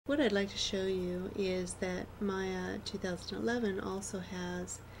what I'd like to show you is that Maya 2011 also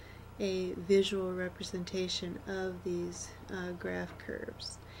has a visual representation of these graph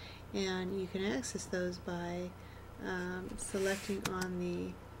curves, and you can access those by selecting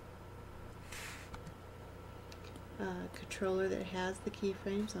on the controller that has the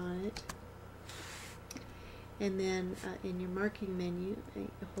keyframes on it, and then in your marking menu,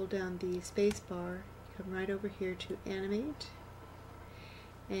 hold down the space bar, come right over here to animate,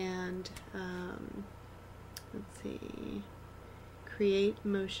 and let's see, create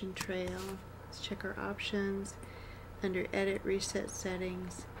motion trail. Let's check our options under edit, reset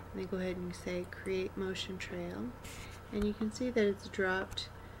settings, and then go ahead and say create motion trail, and you can see that it's dropped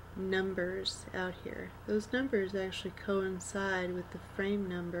numbers out here. Those numbers actually coincide with the frame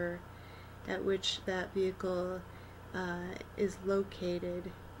number at which that vehicle is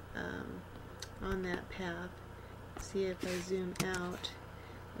located on that path. See, if I zoom out,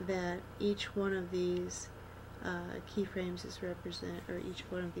 that each one of these keyframes is represented, or each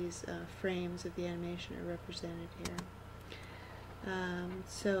one of these frames of the animation are represented here.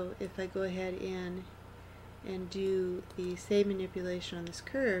 So if I go ahead in and do the same manipulation on this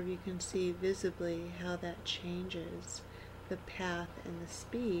curve, you can see visibly how that changes the path and the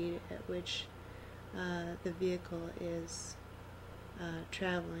speed at which the vehicle is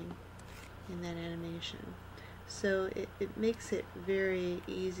traveling in that animation. So it makes it very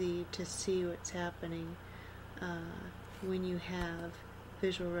easy to see what's happening when you have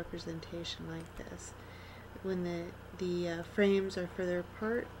visual representation like this. When the frames are further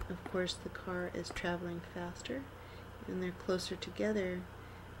apart, of course the car is traveling faster. When they're closer together,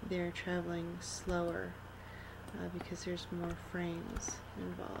 they're traveling slower because there's more frames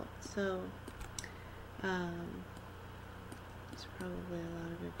involved. So there's probably a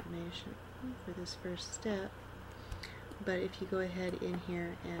lot of information for this first step. But if you go ahead in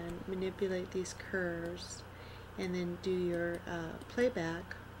here and manipulate these curves and then do your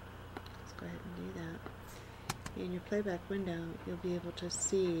playback, let's go ahead and do that. In your playback window, you'll be able to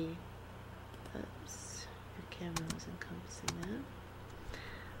see, oops, your camera was encompassing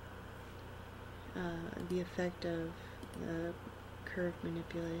that, the effect of the curve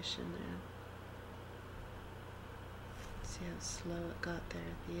manipulation there. See how slow it got there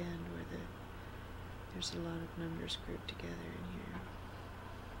at the end, where there's a lot of numbers grouped together in here.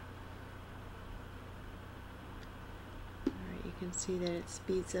 Alright, you can see that it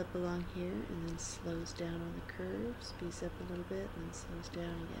speeds up along here and then slows down on the curve, speeds up a little bit and then slows down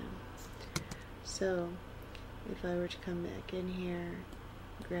again. So if I were to come back in here,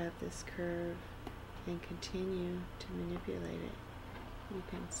 grab this curve and continue to manipulate it, you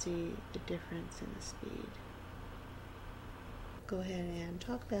can see the difference in the speed. Go ahead and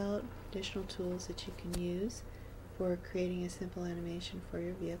talk about additional tools that you can use for creating a simple animation for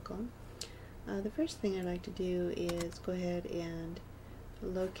your vehicle. The first thing I'd like to do is go ahead and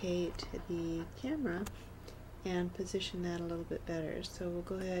locate the camera and position that a little bit better. So we'll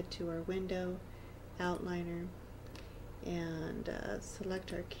go ahead to our window, outliner, and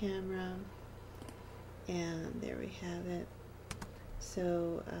select our camera, and there we have it.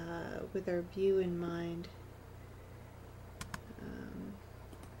 So with our view in mind,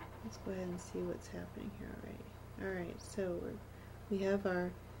 let's go ahead and see what's happening here already. Alright, so we have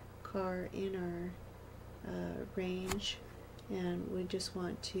our car in our range, and we just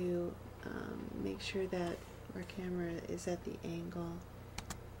want to make sure that our camera is at the angle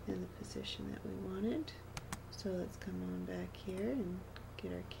and the position that we wanted. So let's come on back here and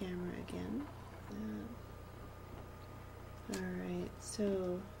get our camera again. Alright,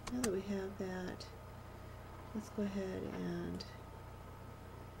 so now that we have that, let's go ahead and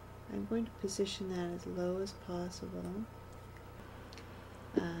I'm going to position that as low as possible.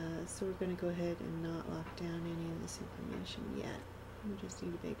 So we're going to go ahead and not lock down any of this information yet. We just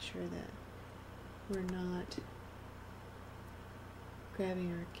need to make sure that we're not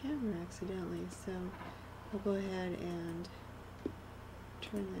grabbing our camera accidentally. So we'll go ahead and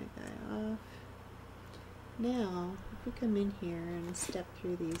turn that guy off. Now, if we come in here and step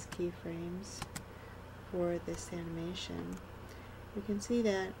through these keyframes for this animation, we can see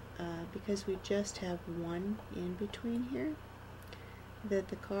that because we just have one in between here, that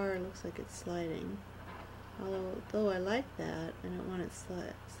the car looks like it's sliding. Although I like that, I don't want it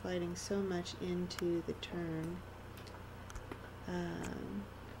sliding so much into the turn. I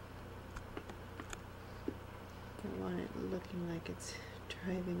want it looking like it's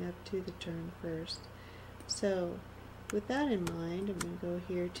driving up to the turn first. So with that in mind, I'm going to go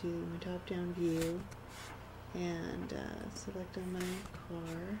here to my top-down view and select on my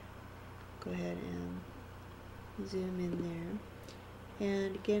car. Go ahead and zoom in there.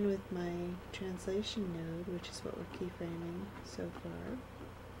 And again with my translation node, which is what we're keyframing so far,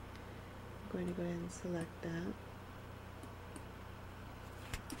 I'm going to go ahead and select that.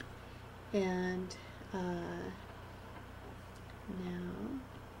 And now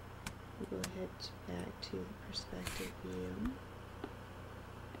we'll go ahead back to the perspective view.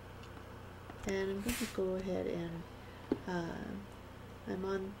 And I'm going to go ahead and, I'm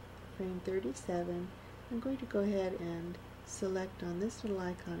on frame 37. I'm going to go ahead and select on this little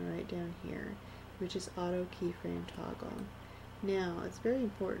icon right down here, which is Auto Keyframe Toggle. Now, it's very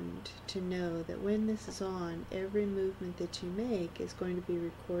important to know that when this is on, every movement that you make is going to be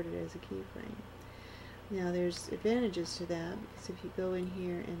recorded as a keyframe. Now, there's advantages to that, because if you go in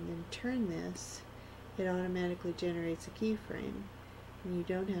here and then turn this, it automatically generates a keyframe, and you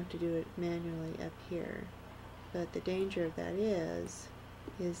don't have to do it manually up here. But the danger of that is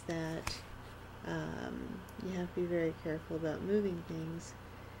that you have to be very careful about moving things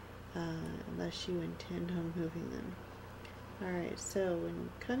unless you intend on moving them. Alright, so when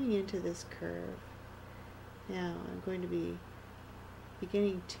coming into this curve, now I'm going to be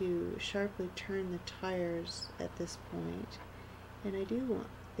beginning to sharply turn the tires at this point, and I do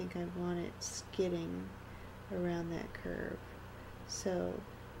think I want it skidding around that curve. So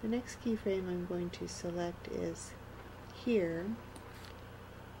the next keyframe I'm going to select is here,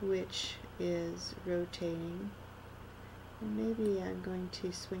 which is rotating, and maybe I'm going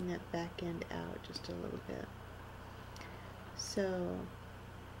to swing that back end out just a little bit. So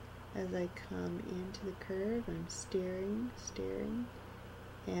as I come into the curve, I'm steering,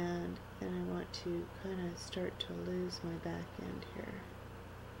 and then I want to kind of start to lose my back end here.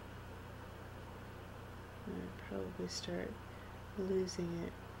 I'll probably start losing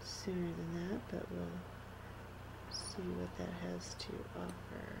it sooner than that, but we'll see what that has to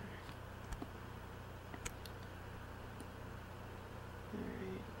offer.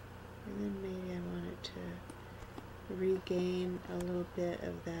 Alright, and then maybe I want it to regain a little bit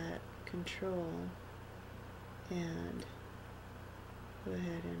of that control and go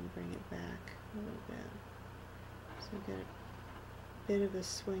ahead and bring it back a little bit. So I've got a bit of a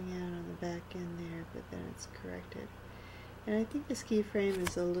swing out on the back end there, but then it's corrected. And I think this keyframe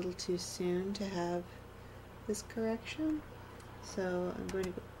is a little too soon to have this correction. So I'm going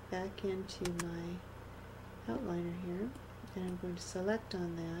to go back into my outliner here, and I'm going to select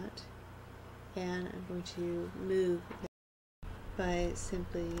on that, and I'm going to move by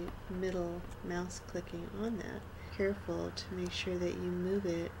simply middle mouse clicking on that. Careful to make sure that you move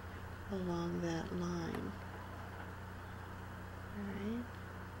it along that line. Alright.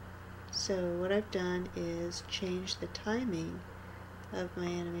 So what I've done is change the timing of my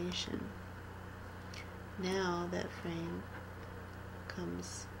animation. Now that frame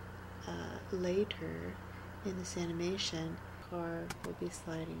comes later in this animation. The car will be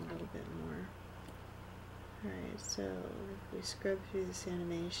sliding a little bit more. Alright, so if we scrub through this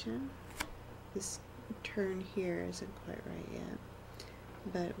animation, this turn here isn't quite right yet,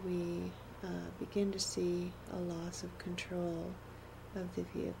 but we begin to see a loss of control of the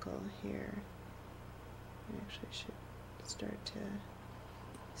vehicle here. I actually should start to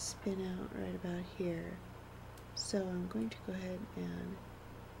spin out right about here. So I'm going to go ahead and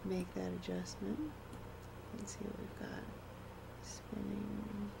make that adjustment. Let's see what we've got.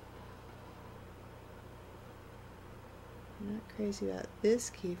 Spinning. I'm not crazy about this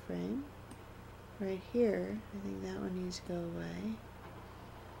keyframe. Right here, I think that one needs to go away.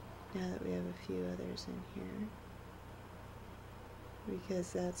 Now that we have a few others in here.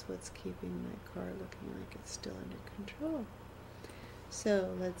 Because that's what's keeping my car looking like it's still under control. So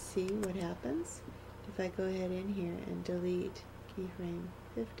let's see what happens if I go ahead in here and delete keyframe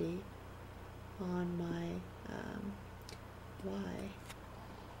 50 on my Y.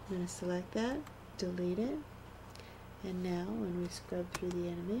 I'm going to select that, delete it, and now when we scrub through the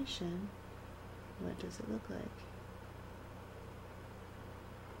animation, what does it look like?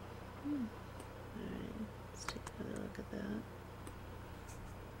 Alright, let's take another look at that.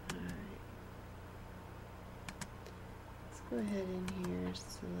 Alright. Let's go ahead in here,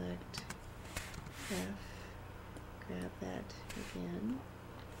 select F, grab that again,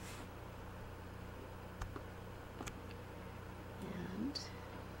 and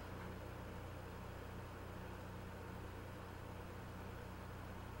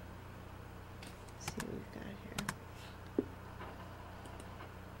see what we've got here.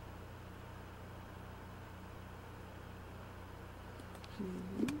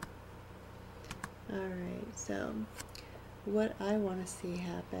 Alright, so what I want to see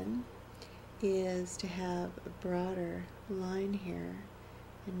happen is to have a broader line here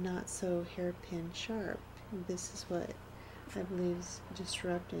and not so hairpin sharp. And this is what I believe is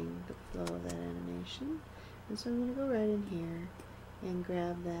disrupting the flow of that animation. And so I'm going to go right in here and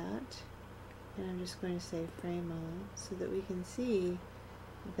grab that, and I'm just going to say frame all so that we can see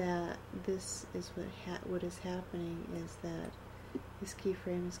that this is what is happening, is that this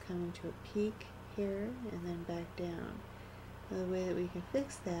keyframe is coming to a peak here and then back down. Now, the way that we can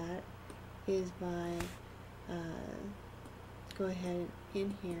fix that is by go ahead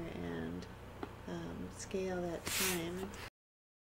in here and scale that time